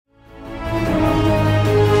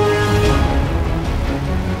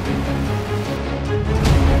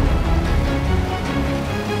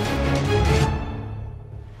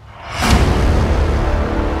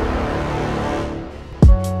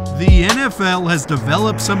NFL has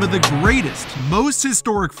developed some of the greatest, most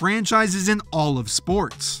historic franchises in all of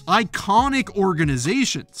sports. Iconic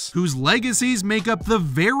organizations whose legacies make up the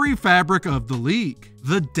very fabric of the league.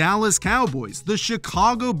 The Dallas Cowboys, the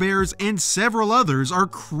Chicago Bears, and several others are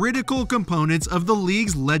critical components of the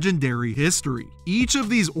league's legendary history. Each of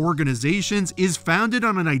these organizations is founded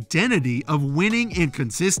on an identity of winning and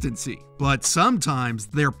consistency, but sometimes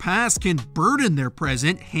their past can burden their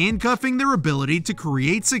present, handcuffing their ability to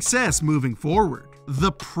create success moving forward.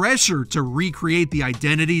 The pressure to recreate the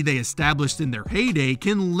identity they established in their heyday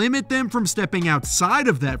can limit them from stepping outside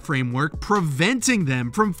of that framework, preventing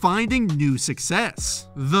them from finding new success.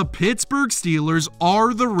 The Pittsburgh Steelers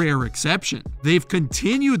are the rare exception. They've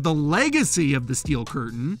continued the legacy of the Steel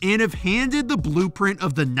Curtain and have handed the blueprint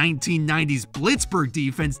of the 1990s Blitzburgh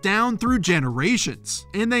defense down through generations.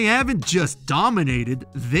 And they haven't just dominated,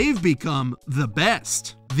 they've become the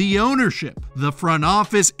best. The ownership, the front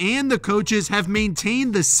office, and the coaches have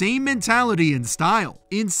maintained the same mentality and style,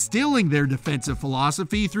 instilling their defensive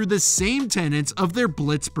philosophy through the same tenets of their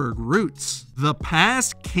Blitzburgh roots. The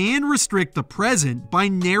past can restrict the present by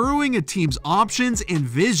narrowing a team's options and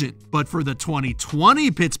vision, but for the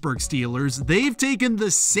 2020 Pittsburgh Steelers, they've taken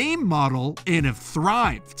the same model and have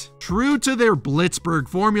thrived. True to their Blitzburgh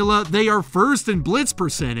formula, they are first in blitz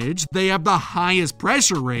percentage, they have the highest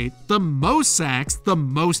pressure rate, the most sacks, the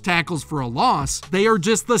most tackles for a loss. They are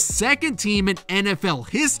just the second team in NFL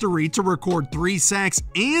history to record 3 sacks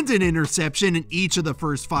and an interception in each of the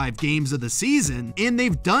first 5 games of the season, and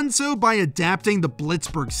they've done so by adapting the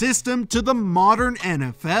Blitzburgh system to the modern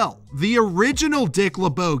NFL. The original Dick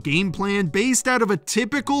LeBeau game plan based out of a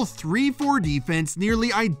typical 3-4 defense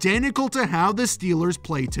nearly identical to how the Steelers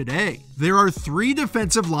play today. There are 3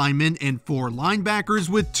 defensive linemen and 4 linebackers,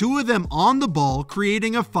 with 2 of them on the ball,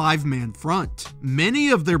 creating a 5-man front. Many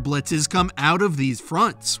of their blitzes come out of these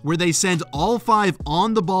fronts, where they send all 5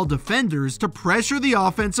 on-the-ball defenders to pressure the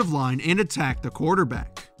offensive line and attack the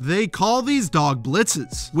quarterback. They call these dog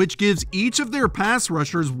blitzes, which gives each of their pass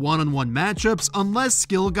rushers one-on-one matchups unless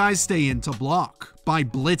skill guys stay in to block. By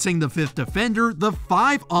blitzing the 5th defender, the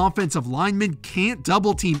 5 offensive linemen can't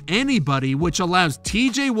double team anybody, which allows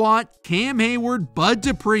TJ Watt, Cam Hayward, Bud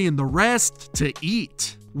Dupree, and the rest to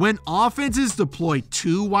eat. When offenses deploy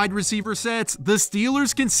 2 wide receiver sets, the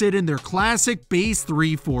Steelers can sit in their classic base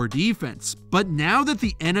 3-4 defense. But now that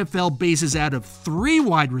the NFL bases out of 3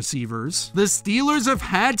 wide receivers, the Steelers have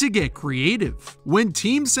had to get creative. When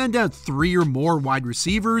teams send out 3 or more wide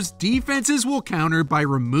receivers, defenses will counter by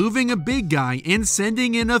removing a big guy and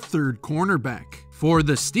sending in a 3rd cornerback. For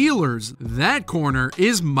the Steelers, that corner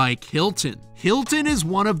is Mike Hilton. Hilton is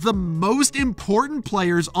one of the most important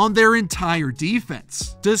players on their entire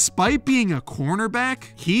defense. Despite being a cornerback,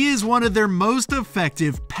 he is one of their most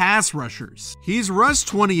effective pass rushers. He's rushed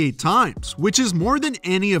 28 times, which is more than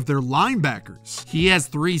any of their linebackers. He has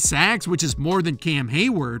 3 sacks, which is more than Cam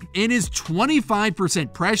Hayward, and his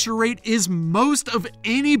 25% pressure rate is most of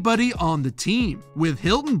anybody on the team. With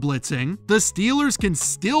Hilton blitzing, the Steelers can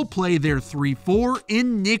still play their 3-4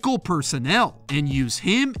 in nickel personnel and use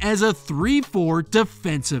him as a 3-4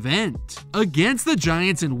 defensive end. Against the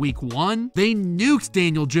Giants in Week 1, they nuked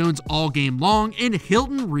Daniel Jones all game long and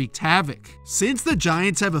Hilton wreaked havoc. Since the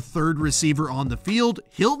Giants have a 3rd receiver on the field,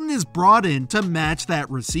 Hilton is brought in to match that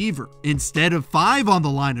receiver. Instead of 5 on the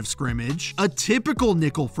line of scrimmage, a typical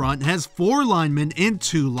nickel front has 4 linemen and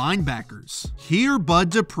 2 linebackers. Here, Bud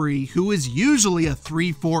Dupree, who is usually a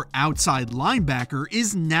 3-4 outside linebacker,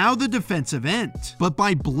 is now the defensive end. But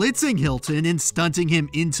by blitzing Hilton and stunting him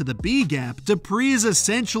into the B gap, Dupree is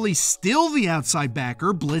essentially still the outside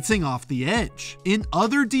backer blitzing off the edge. In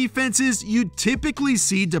other defenses, you'd typically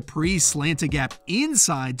see Dupree slant a gap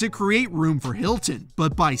inside to create room for Hilton,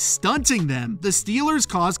 but by stunting them, the Steelers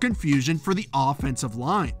cause confusion for the offensive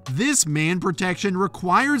line. This man protection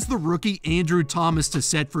requires the rookie Andrew Thomas to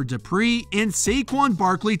set for Dupree and Saquon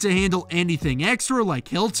Barkley to handle anything extra like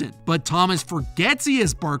Hilton, but Thomas forgets he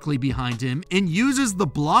has Barkley behind him and uses the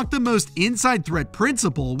block the most inside threat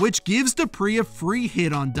principle, which gives Dupree a free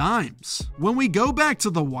hit on dimes. When we go back to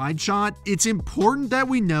the wide shot, it's important that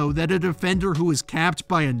we know that a defender who is capped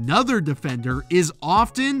by another defender is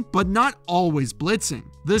often, but not always, blitzing.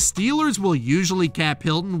 The Steelers will usually cap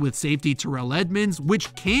Hilton with safety Terrell Edmonds,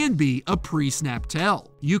 which can be a pre-snap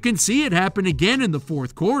tell. You can see it happen again in the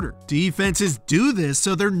 4th quarter. Defenses do this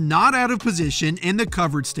so they're not out of position and the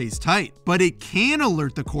coverage stays tight, but it can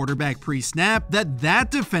alert the quarterback pre-snap that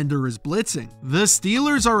that defender is blitzing. The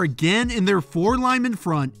Steelers are again in their 4 lineman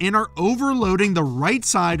front and are overloading the right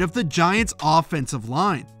side of the Giants' offensive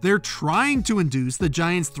line. They're trying to induce the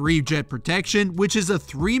Giants' 3-jet protection, which is a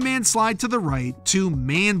 3-man slide to the right, 2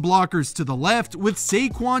 man blockers to the left, with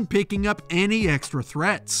Saquon picking up any extra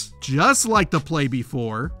threats. Just like the play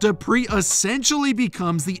before, Dupree essentially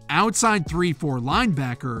becomes the outside 3-4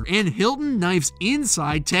 linebacker, and Hilton knifes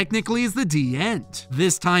inside technically as the D-end.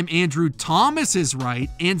 This time Andrew Thomas is right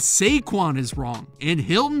and Saquon is wrong, and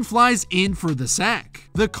Hilton flies in for the sack.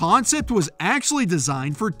 The concept was actually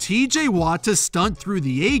designed for TJ Watt to stunt through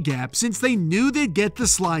the A-gap since they knew they'd get the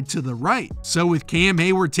slide to the right. So with Cam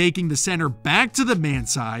Hayward taking the center back to the man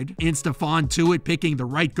side, and Stephon Tuitt picking the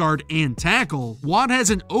right guard and tackle, Watt has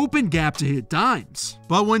an open gap to hit dimes.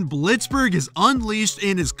 But when Blitzburgh is unleashed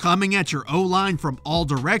and is coming at your O-line from all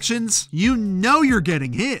directions, you know you're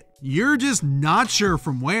getting hit. You're just not sure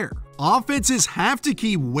from where. Offenses have to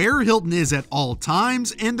key where Hilton is at all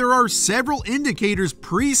times, and there are several indicators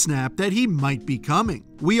pre-snap that he might be coming.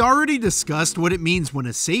 We already discussed what it means when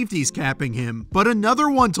a safety's capping him, but another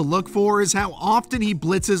one to look for is how often he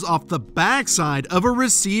blitzes off the backside of a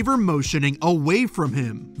receiver motioning away from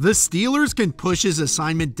him. The Steelers can push his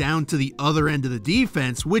assignment down to the other end of the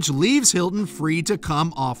defense, which leaves Hilton free to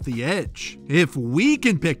come off the edge. If we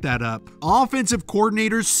can pick that up, offensive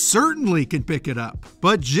coordinators certainly can pick it up.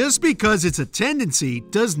 But just because it's a tendency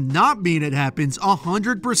does not mean it happens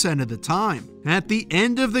 100% of the time. At the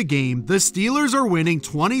end of the game, the Steelers are winning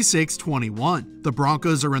 26-21. The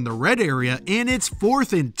Broncos are in the red area and it's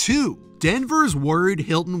 4th and 2. Denver's worried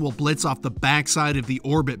Hilton will blitz off the backside of the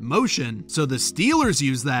orbit motion, so the Steelers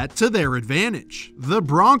use that to their advantage. The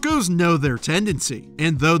Broncos know their tendency,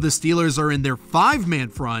 and though the Steelers are in their 5-man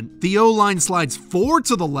front, the O-line slides 4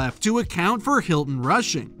 to the left to account for Hilton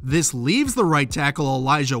rushing. This leaves the right tackle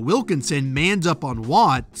Elijah Wilkinson manned up on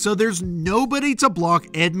Watt, so there's nobody to block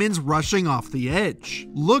Edmonds rushing off the edge.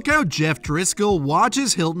 Look how Jeff Driscoll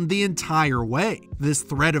watches Hilton the entire way. This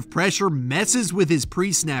threat of pressure messes with his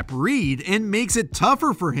pre-snap read and makes it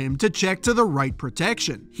tougher for him to check to the right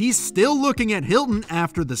protection. He's still looking at Hilton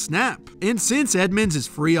after the snap, and since Edmonds is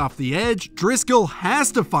free off the edge, Driscoll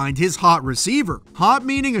has to find his hot receiver. Hot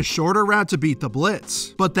meaning a shorter route to beat the blitz,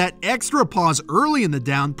 but that extra pause early in the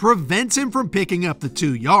down prevents him from picking up the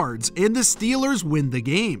 2 yards, and the Steelers win the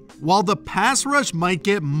game. While the pass rush might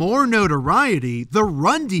get more notoriety, the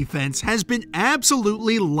run defense has been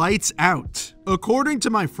absolutely lights out. According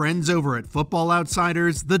to my friends over at Football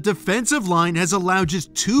Outsiders, the defensive line has allowed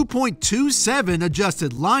just 2.27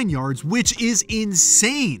 adjusted line yards, which is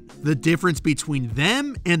insane. The difference between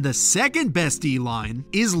them and the second best D-line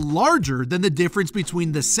is larger than the difference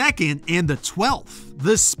between the 2nd and the 12th.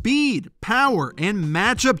 The speed, power, and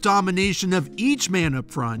matchup domination of each man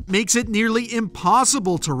up front makes it nearly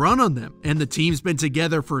impossible to run on them, and the team's been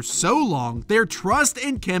together for so long, their trust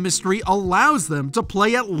and chemistry allows them to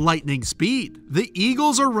play at lightning speed. The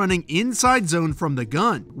Eagles are running inside zone from the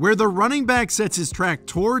gun, where the running back sets his track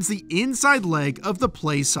towards the inside leg of the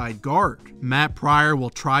play side guard. Matt Pryor will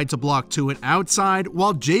try to block Tuitt outside,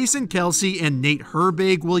 while Jason Kelce and Nate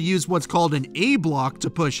Herbig will use what's called an A block to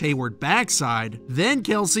push Hayward backside, then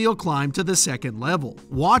Kelce will climb to the 2nd level.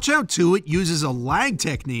 Watch how Tuitt uses a lag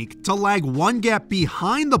technique to lag one gap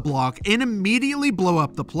behind the block and immediately blow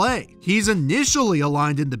up the play. He's initially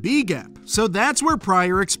aligned in the B gap, so that's where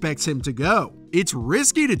Pryor expects him to go. It's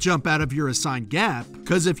risky to jump out of your assigned gap,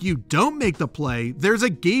 because if you don't make the play, there's a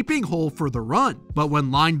gaping hole for the run. But when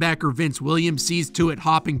linebacker Vince Williams sees Tuitt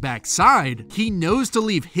hopping backside, he knows to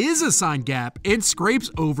leave his assigned gap and scrapes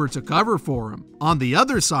over to cover for him. On the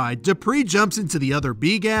other side, Dupree jumps into the other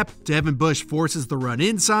B gap, Devin Bush forces the run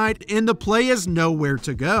inside, and the play has nowhere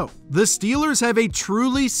to go. The Steelers have a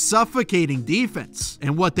truly suffocating defense,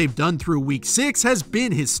 and what they've done through Week 6 has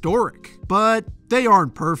been historic. But they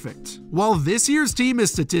aren't perfect. While this year's team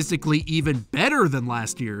is statistically even better than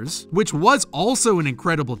last year's, which was also an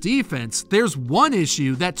incredible defense, there's one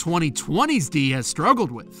issue that 2020's D has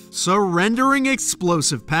struggled with: surrendering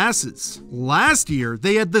explosive passes. Last year,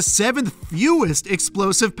 they had the 7th fewest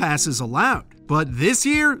explosive passes allowed. But this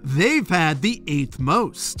year, they've had the 8th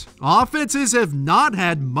most. Offenses have not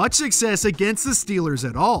had much success against the Steelers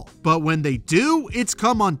at all, but when they do, it's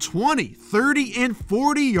come on 20, 30, and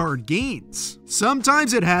 40-yard gains.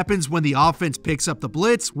 Sometimes it happens when the offense picks up the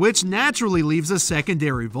blitz, which naturally leaves a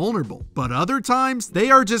secondary vulnerable, but other times, they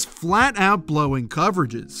are just flat out blowing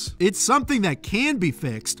coverages. It's something that can be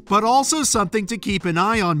fixed, but also something to keep an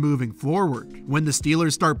eye on moving forward. When the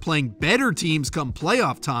Steelers start playing better teams come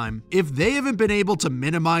playoff time, if they haven't been able to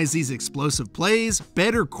minimize these explosive plays,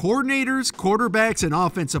 better coordinators, quarterbacks, and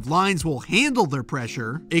offensive lines will handle their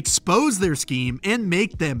pressure, expose their scheme, and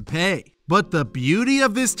make them pay. But the beauty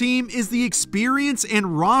of this team is the experience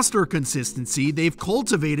and roster consistency they've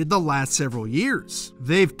cultivated the last several years.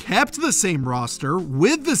 They've kept the same roster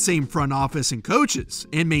with the same front office and coaches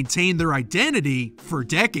and maintained their identity for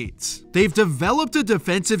decades. They've developed a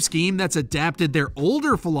defensive scheme that's adapted their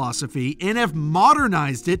older philosophy and have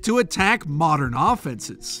modernized it to attack modern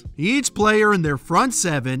offenses. Each player in their front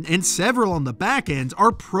seven and several on the back end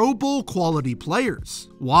are Pro Bowl quality players.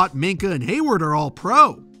 Watt, Minka, and Hayward are all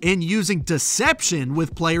pro. And using deception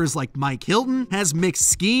with players like Mike Hilton has mixed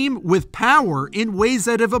scheme with power in ways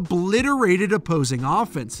that have obliterated opposing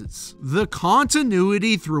offenses. The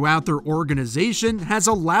continuity throughout their organization has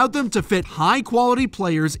allowed them to fit high-quality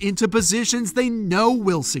players into positions they know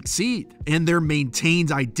will succeed, and their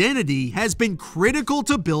maintained identity has been critical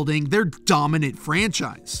to building their dominant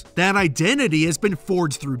franchise. That identity has been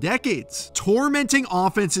forged through decades, tormenting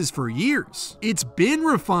offenses for years. It's been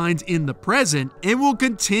refined in the present and will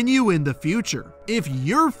continue in the future. If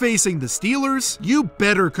you're facing the Steelers, you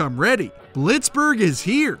better come ready. Blitzburgh is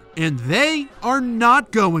here, and they are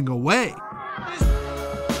not going away.